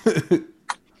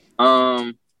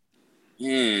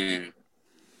 man,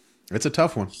 it's a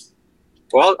tough one.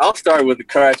 Well, I'll start with the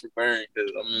crash and burn because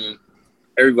I mean,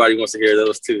 everybody wants to hear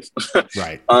those too.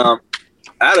 Right. I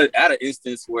had an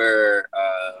instance where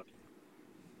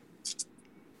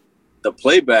the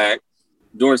playback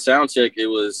during sound check, it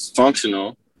was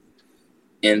functional.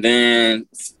 And then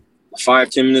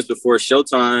 5-10 minutes before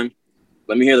showtime,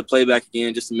 let me hear the playback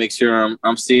again just to make sure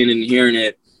I'm seeing and hearing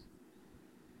it.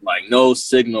 Like no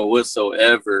signal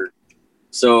whatsoever.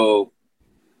 So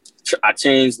I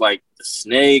changed like the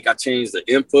snake. I changed the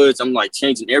inputs. I'm like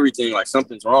changing everything. Like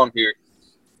something's wrong here.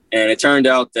 And it turned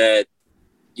out that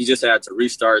you just had to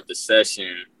restart the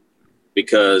session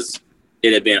because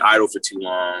it had been idle for too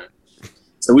long.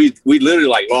 So we literally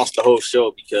like lost the whole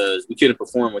show because we couldn't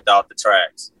perform without the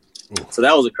tracks. Ooh. So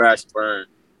that was a crash and burn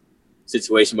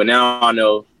situation. But now I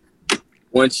know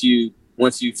once you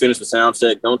finish the sound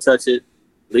check, don't touch it,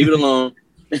 leave it alone.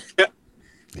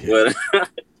 But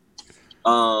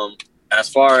as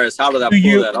far as how did I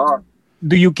pull that off?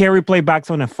 Do you carry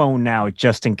playbacks on a phone now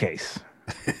just in case?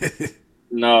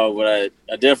 No, but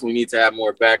I definitely need to have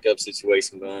more backup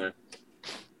situation going.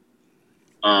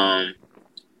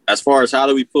 As far as how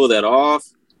do we pull that off,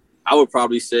 I would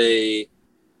probably say,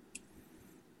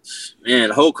 man,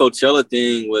 the whole Coachella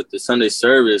thing with the Sunday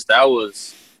service, that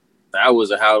was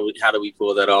a how do we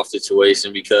pull that off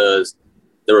situation because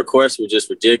the requests were just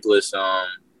ridiculous.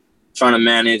 Trying to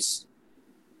manage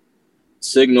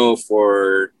signal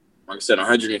for, like I said,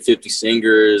 150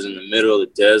 singers in the middle of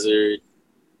the desert.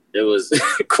 It was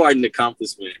quite an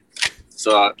accomplishment.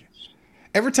 So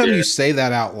every time you say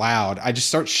that out loud, I just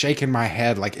start shaking my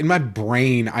head. Like in my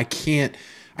brain, I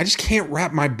just can't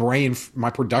wrap my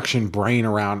production brain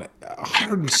around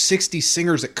 160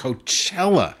 singers at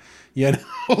Coachella. You know,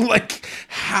 like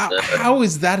how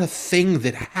is that a thing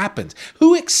that happens?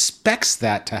 Who expects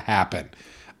that to happen?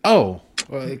 Oh,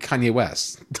 Kanye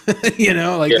West. You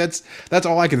know, like that's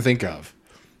all I can think of.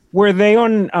 Were they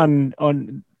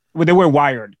they were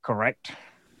wired, correct?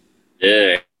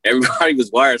 Yeah. Everybody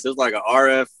was wired, so it's like an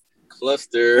RF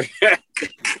cluster. I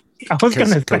was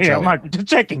going to say, I'm not, just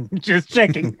checking.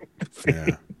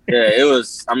 Yeah, it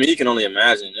was. I mean, you can only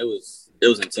imagine. It was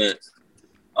intense.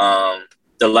 I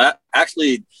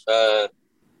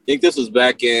think this was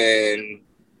back in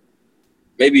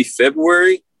maybe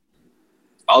February.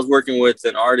 I was working with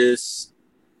an artist,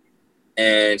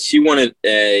 and she wanted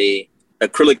a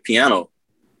acrylic piano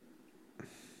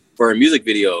for her music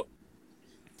video.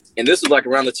 And this was like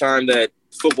around the time that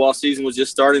football season was just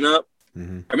starting up.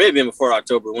 Mm-hmm. Or maybe been before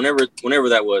October, whenever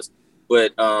that was.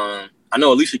 But I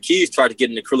know Alicia Keys tried to get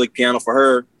an acrylic piano for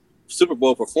her Super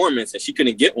Bowl performance, and she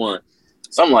couldn't get one.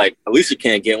 So I'm like, Alicia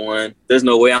can't get one. There's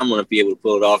no way I'm going to be able to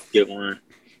pull it off and get one.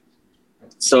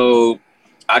 So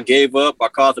I gave up. I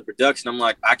called the production. I'm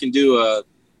like, I can do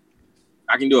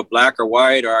I can do a black or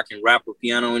white, or I can wrap a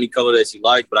piano any color that you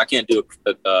like, but I can't do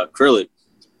acrylic.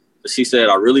 But she said,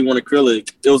 I really want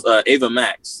acrylic. It was Ava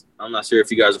Max. I'm not sure if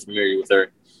you guys are familiar with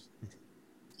her.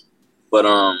 But,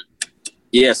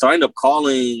 yeah, so I ended up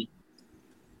calling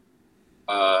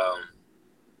a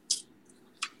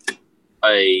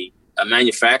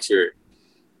manufacturer,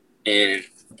 and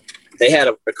they had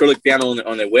an acrylic piano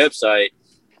on their website.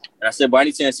 And I said, by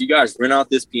any chance, you guys rent out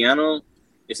this piano?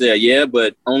 They said, yeah,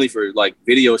 but only for like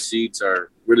video shoots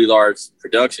or really large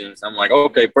productions. I'm like,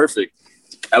 okay, perfect.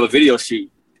 I have a video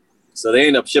shoot. So they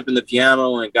ended up shipping the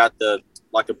piano and got the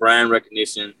brand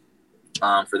recognition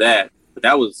for that. But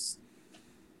that was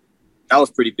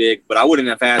pretty big. But I wouldn't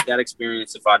have had that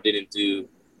experience if I didn't do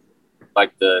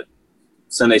like the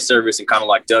Sunday service and kind of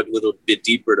like dug a little bit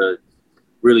deeper to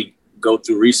really go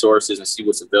through resources and see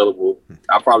what's available.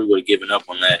 I probably would have given up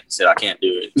on that and said, I can't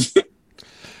do it.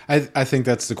 I think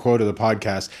that's the quote of the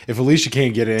podcast. If Alicia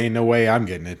can't get it, ain't no way I'm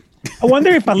getting it. I wonder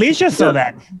if Alicia saw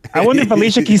that. I wonder if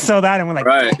Alicia Keys saw that and we're like,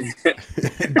 right.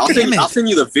 I'll send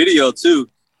you the video too,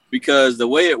 because the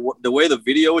way the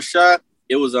video was shot,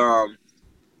 it was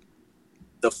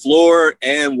the floor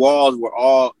and walls were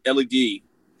all LED,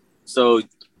 so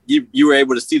you were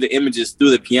able to see the images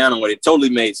through the piano, and it totally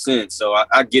made sense. So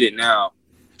I get it now.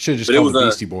 Should have just called the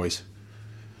Beastie Boys.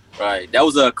 Right, that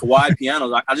was a Kawhi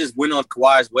piano. I just went on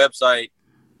Kawhi's website,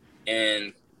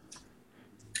 and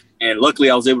luckily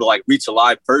I was able to like reach a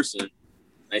live person.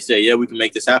 They said, yeah, we can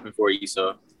make this happen for you.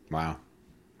 So wow.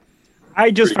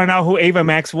 I just found out who Ava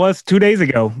Max was 2 days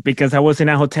ago because I was in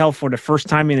a hotel for the first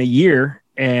time in a year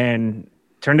and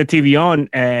turned the TV on,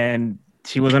 and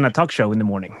she was on a talk show in the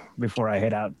morning before I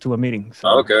head out to a meeting. So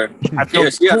okay. I feel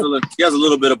she has a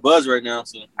little bit of buzz right now.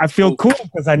 So I feel cool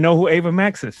because I know who Ava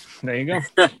Max is. There you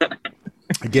go.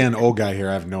 Again, old guy here.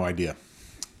 I have no idea.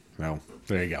 Well,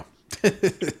 there you go.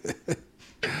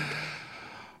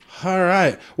 All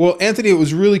right. Well, Anthony, it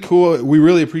was really cool. We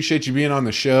really appreciate you being on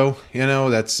the show. You know,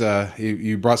 that's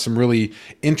you brought some really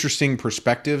interesting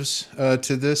perspectives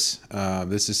to this.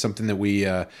 This is something that we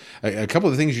a couple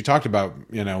of the things you talked about.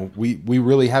 You know, we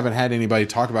really haven't had anybody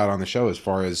talk about on the show as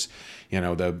far as, you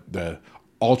know, the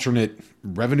alternate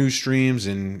revenue streams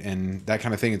and that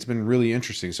kind of thing. It's been really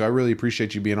interesting. So I really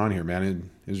appreciate you being on here,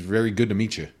 man. It was very good to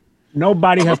meet you.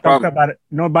 Nobody has talked about it.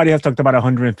 Nobody has talked about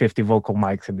 150 vocal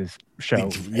mics in this show.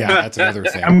 Yeah, that's another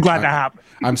thing. I'm glad that happened.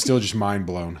 I'm still just mind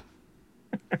blown.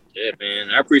 Yeah,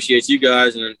 man. I appreciate you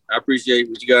guys, and I appreciate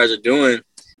what you guys are doing.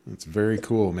 It's very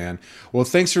cool, man. Well,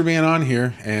 thanks for being on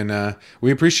here, and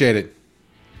we appreciate it.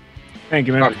 Thank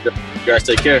you, man. You guys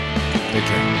take care. Take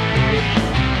care.